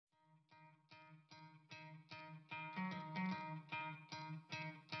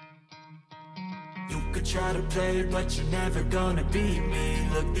Could try to play, but you're never gonna beat me.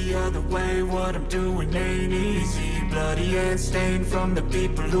 Look the other way, what I'm doing ain't easy. Bloody hands stained from the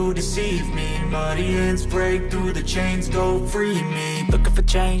people who deceive me. Muddy hands break through the chains, go free me. Looking for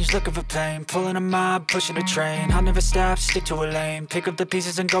change, looking for pain, pulling a mob, pushing a train. I'll never stop, stick to a lane, pick up the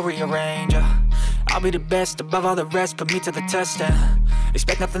pieces and go rearrange. I'll be the best above all the rest, put me to the test and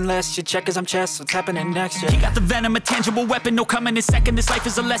expect nothing less. Your check as I'm chess, what's happening next? Yeah. He got the venom, a tangible weapon, no coming in second. This life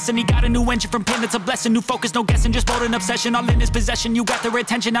is a lesson, he got a new engine from pain, it's a blessing. New focus, no guessing, just bold and obsession, all in his possession. You got their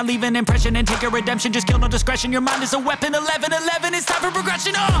attention, I'll leave an impression and take a redemption. Just kill, no discretion, your mind is a weapon. 11-11, it's time for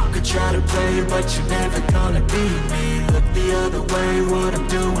progression. Could try to play, but you're never gonna beat me. Look the other way, what I'm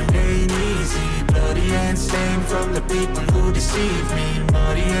doing ain't easy. Bloody hands stained from the people who deceive me.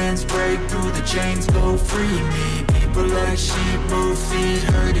 Muddy hands break through the chains, go free me. People like sheep move feet,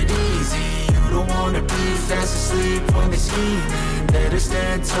 hurt it easy. You don't wanna be fast asleep when they're scheming. Better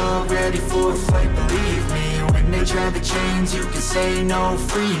stand tall, ready for a fight, believe me. When they try the chains, you can say no,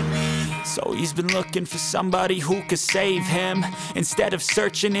 free me. So he's been looking for somebody who could save him, instead of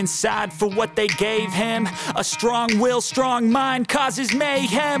searching inside for what they gave him. A strong will, strong mind causes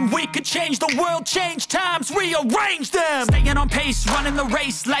mayhem. We could change the world, change times, rearrange them. Staying on pace, running the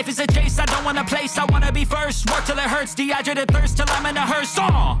race. Life is a chase, I don't want a place, I wanna be first. Work till it hurts, dehydrated thirst till I'm in a hearse.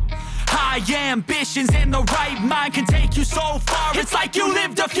 High ambitions and the right mind can take you so far. It's like you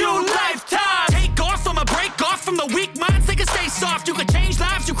lived a few lifetimes. Take off, I'ma break off from the weak minds. They can stay soft, you can change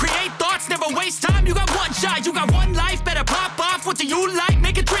lives, you create thoughts, never waste time. You got one shot, you got one life, better pop off. What do you like?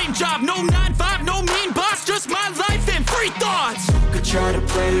 Make a dream job. No 9-5, no mean boss, just my life and free thoughts. You could try to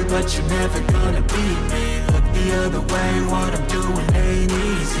play, but you're never gonna beat me. Look the other way, what I'm doing ain't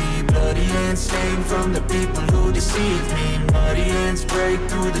easy. Bloody hands stained from the people who deceive me. Muddy hands break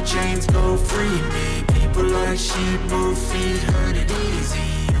through the chains, go free me. People like sheep move feet, hurt it easy.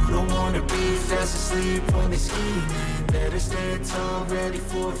 You don't wanna be fast asleep when they're scheming. Better stand tall, ready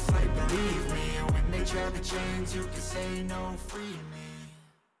for a fight, believe me. When they try the chains, you can say no, free me.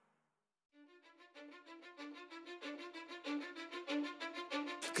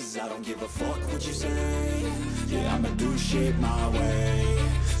 Cause I don't give a fuck what you say. Yeah, I'ma do shit my way.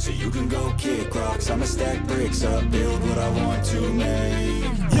 So you can go kick rocks, I'ma stack bricks up, build what I want to make.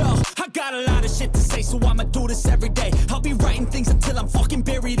 Yo, I got a lot of shit to say, so I'ma do this every day. I'll be writing things until I'm fucking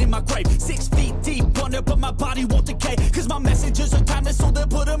buried in my grave. 6 feet deep under, but my body won't decay. Cause my messages are timeless, so they'll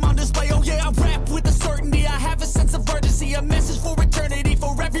put them on display. Oh yeah, I rap with a certainty, I have a sense of urgency. A message for eternity,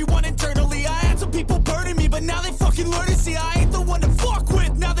 for everyone internally. I had some people burning me, but now they fucking learn to see I ain't the one to fuck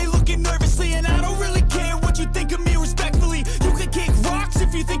with. Now they looking nervously, and I don't really care what you think of me respectfully. You can kick rocks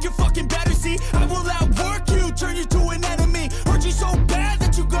if you think you're fucking better, see. I will outwork you, turn you to an enemy. Hurt you so bad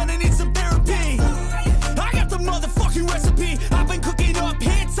that you're gonna need some therapy. I got the motherfucking recipe. I've been cooking up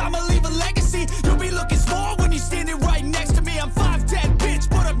hits, I'ma leave a legacy. You'll be looking small when you're standing right next to me. I'm 5'10", bitch,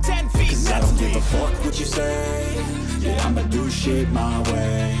 but I'm 10 feet. Cause I don't give a fuck what you say. Yeah, I'ma do shit my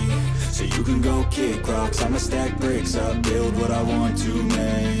way. So you can go kick rocks, I'ma stack bricks up, build what I want to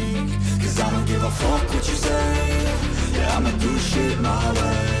make. Cause I don't give a fuck what you say. Yeah, I'ma do shit my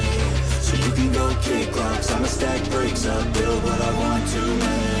way. So you can go kick rocks, I'ma stack bricks up, build what I want to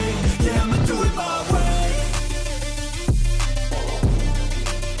make. Yeah, I'ma do it my way.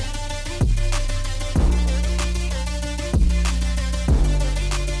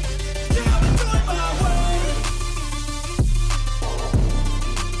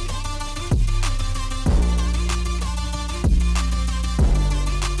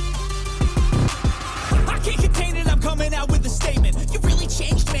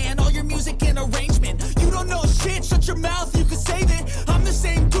 Shut your mouth, you can save it. I'm the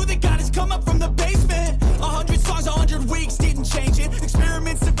same dude that got his come up from the basement. 100 songs, 100 weeks, didn't change it.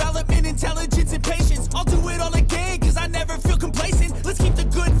 Experiments, development, intelligence, and patience. I'll do it all again, cause I never feel complacent. Let's keep the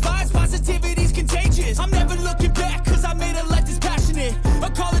good vibes, positivity's contagious. I'm never looking back, cause I made a life that's passionate. A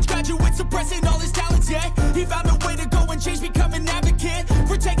college graduate suppressing all his talents, yeah. He found a way to go and change, become an advocate.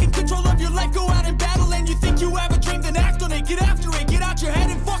 For taking control of your life, go out and battle. And you think you have a dream, then act on it. Get after it, get out your head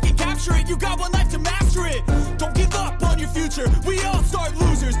and fucking capture it. You got one life to master it. Don't give up on your future, we all start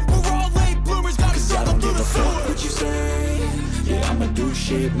losers. We're all late bloomers, gotta struggle through the sewer. What you say? Yeah, I'ma do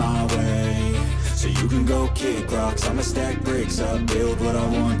shit my way. So you can go kick rocks, I'ma stack bricks up, build what I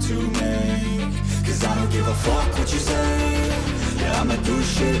want to make. Cause I don't give a fuck what you say. Yeah, I'ma do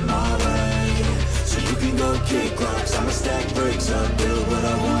shit my way. So you can go kick rocks, I'ma stack bricks up, build what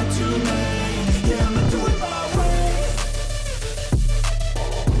I want to make. Yeah, I'ma do it my way.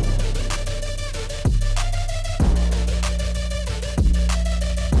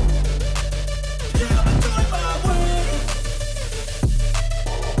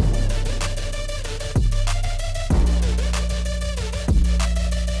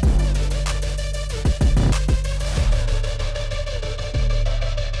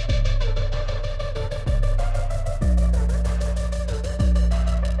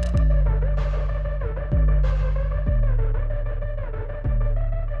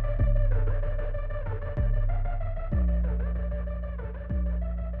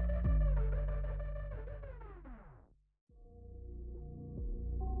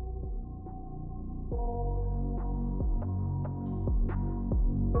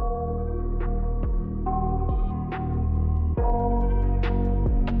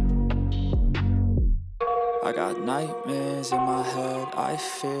 I got nightmares in my head, I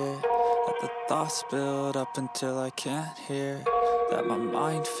fear that the thoughts build up until I can't hear, that my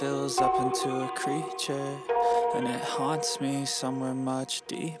mind fills up into a creature, and it haunts me somewhere much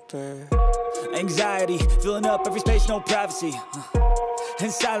deeper. Anxiety, filling up every space, no privacy. And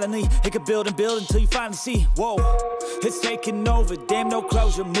silently, it could build and build until you finally see, whoa, it's taking over, damn no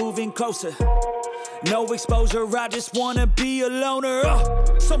closure, moving closer. No exposure, I just wanna be a loner.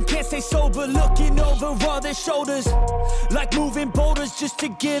 Some can't stay sober, looking over all their shoulders, like moving boulders just to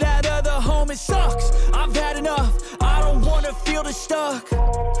get out of the home. It sucks, I've had enough, I don't wanna feel the stuck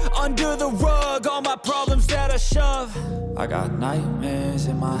under the rug, all my problems that I shove. I got nightmares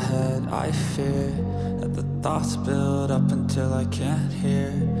in my head, I fear that the thoughts build up until I can't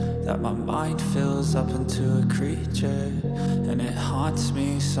hear, that my mind fills up into a creature, and it haunts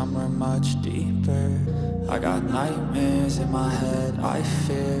me somewhere much deeper. I got nightmares in my head, I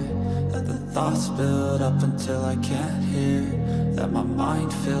fear that the thoughts build up until I can't hear, that my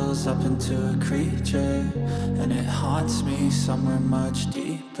mind fills up into a creature, and it haunts me somewhere much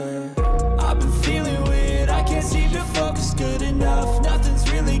deeper. I've been feeling weird, I can't seem to focus good enough, nothing's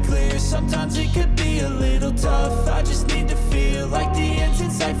really clear, sometimes it could be a little tough. I just need to feel like the end's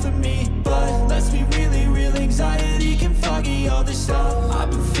in sight for me, but let's be really real, anxiety can foggy all this stuff. I've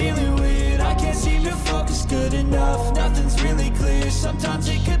been feeling weird, I can't seem to focus good enough, nothing's really clear, sometimes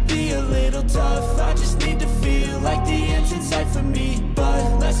it could be a little tough. I just need to feel like the end's in sight for me,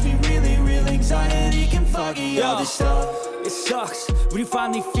 but let's be really real, anxiety can foggy all this stuff. It sucks when you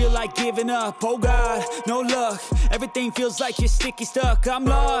finally feel like giving up. Oh God, no luck, everything feels like you're sticky stuck. I'm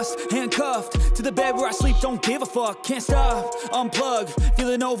lost, handcuffed to the bed where I sleep, don't give a fuck. Can't stop, unplug,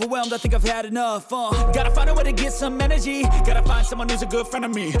 feeling overwhelmed, I think I've had enough. Gotta find a way to get some energy, gotta find someone who's a good friend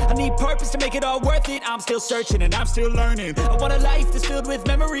of me. I need purpose to make it all worth it, I'm still searching and I'm still learning. I want a life that's filled with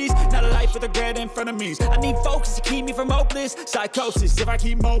memories, not a life with regret in front of me. I need focus to keep me from hopeless psychosis if I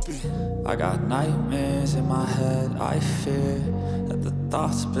keep moping. I got nightmares in my head, I fear that the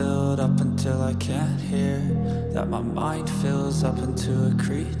thoughts build up until I can't hear, that my mind fills up into a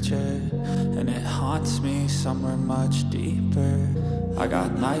creature, and it haunts me somewhere much deeper. I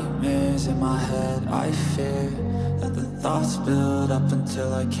got nightmares in my head, I fear that the thoughts build up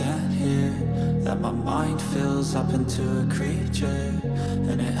until I can't hear, that my mind fills up into a creature,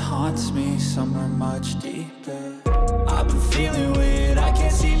 and it haunts me somewhere much deeper. I've been feeling weird, I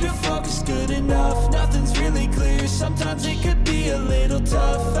can't seem to focus good enough, nothing's really clear, sometimes it could be a little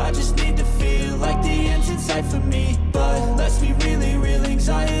tough. I just need to feel like the end's in sight for me, but let's be really real,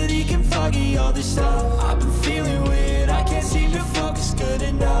 anxiety can foggy all this stuff. I've been feeling weird, I can't seem to focus good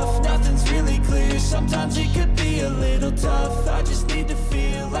enough, nothing's really clear, sometimes it could be a little tough. I just need to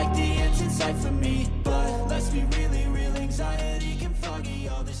feel like the end's in sight for me, but let's be really real, anxiety can foggy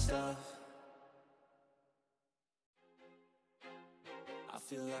all this stuff. I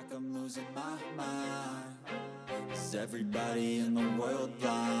feel like I'm losing my mind. Is everybody in the world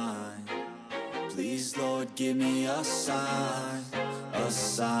blind? Please, Lord, give me a sign, a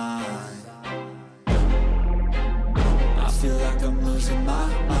sign. I feel like I'm losing my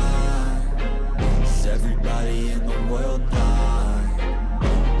mind. Is everybody in the world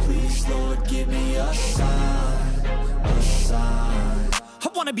blind? Please, Lord, give me a sign, a sign. I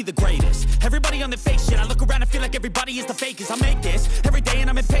wanna be the greatest, everybody on the fake shit. I look around and feel like everybody is the fakest. I make this every day and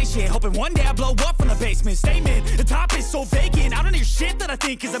I'm impatient, hoping one day I blow up from the basement. Statement, the top is so vacant, I don't hear shit that I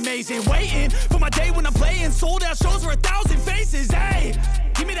think is amazing. Waiting for my day when I'm playing sold out shows for 1,000 faces. Hey,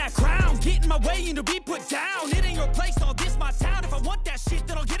 give me that crown, get in my way and to be put down. It ain't your place, all this my town. If I want that shit,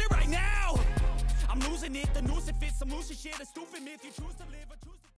 then I'll get it right now. I'm losing it, the noose it fits, some loose shit, a stupid myth. You choose to live a